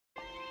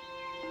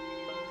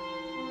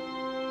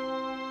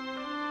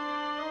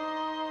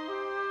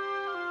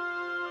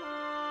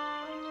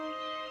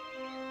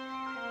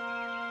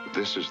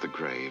This is the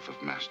grave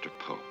of Master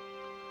Poe.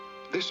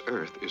 This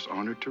earth is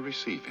honored to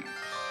receive him.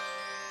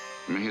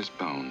 May his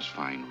bones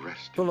find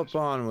rest. Philip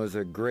Vaughn was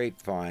a great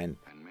find.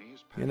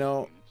 You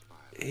know,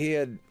 he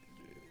had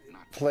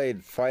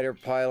played fighter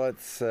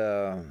pilots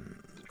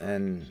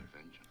and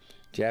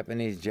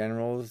Japanese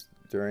generals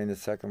during the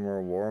Second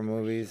World War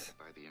movies.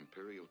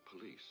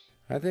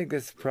 I think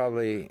this is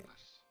probably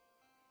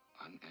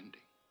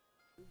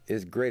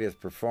his greatest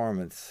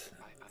performance,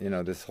 you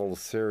know, this whole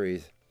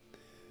series,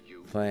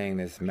 playing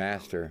this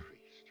master.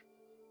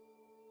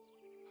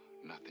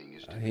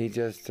 He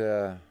just, he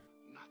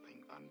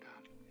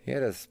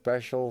had a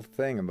special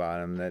thing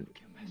about him that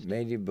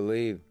made you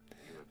believe.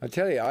 I'll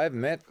tell you, I've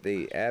met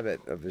the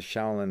abbot of the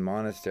Shaolin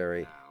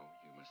Monastery,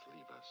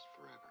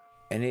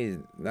 and he's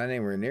not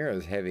anywhere near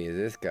as heavy as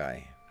this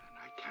guy. And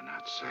I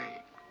cannot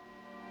say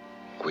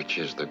which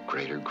is the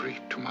greater grief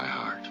to my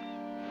heart.